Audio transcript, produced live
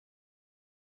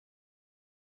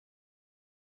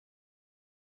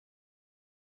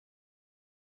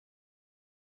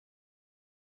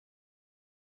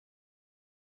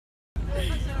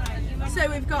So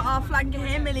we've got our flanker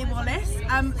here, Millie Wallace.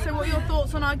 So what are your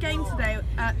thoughts on our game today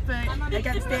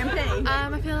against DMP?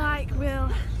 I feel like we'll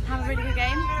have a really good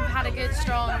game. We've had a good,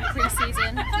 strong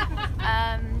pre-season.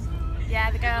 Yeah,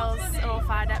 the girls are all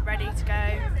fired up, ready to go,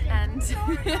 and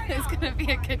it's going to be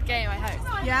a good game, I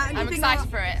hope. Yeah, I'm excited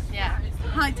for it. Yeah.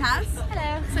 Hi Taz.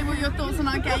 Hello. So what are your thoughts on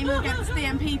our game against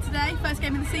DMP today? First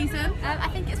game of the season? I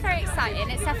think it's very exciting.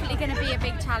 It's definitely going to be a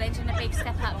big challenge and a big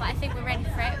step up, but I think we're ready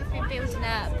for it. We've been building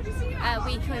up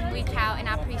week in, week out in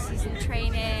our pre-season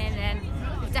training, and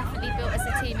we've definitely built as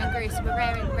a team and grew, so we're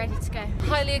ready to go.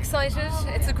 Highly excited.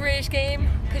 It's a great game.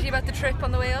 Pity about the trip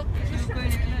on the way up.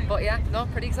 But yeah, no,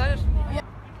 pretty excited.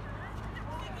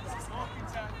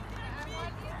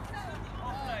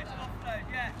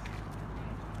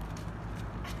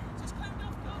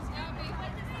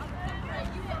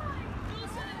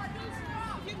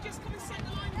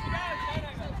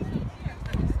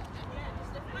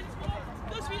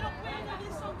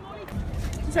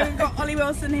 So we've got Ollie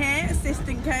Wilson here,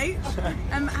 assistant coach.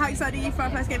 How excited are you for our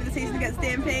first game of the season against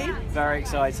DMP? Very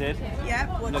excited.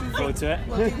 Yeah. Looking forward to it.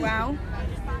 We'll do well.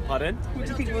 Pardon? What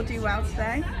do you think we'll do well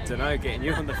today? Don't know, getting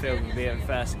you on the field will be a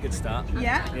first good start.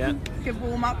 Yeah? Yeah. Good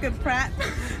warm up, good prep.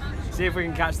 See if we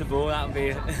can catch the ball, that'll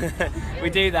be we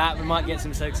do that, we might get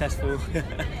some successful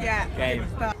game.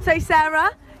 So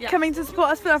Sarah, Yep. coming to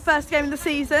support us for our first game of the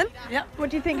season. Yep.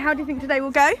 What do you think, how do you think today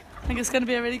will go? I think it's going to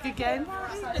be a really good game,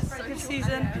 good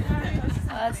season.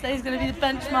 Today's going to be the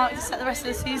benchmark to set the rest of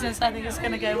the season, so I think it's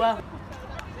going to go well.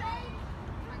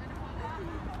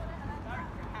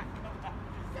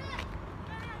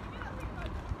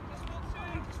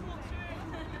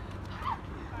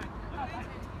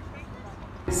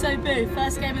 So Boo,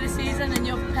 first game of the season, and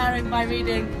you're preparing by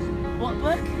reading what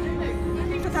book?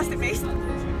 Fantastic Beasts.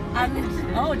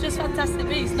 And oh, just Fantastic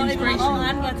Beasts, not even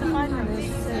and Where to Find Them.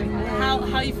 How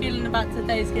are you feeling about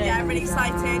today's game? Yeah, really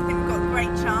excited. I think we've got a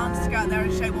great chance to go out there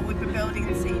and show what we've been building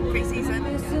and see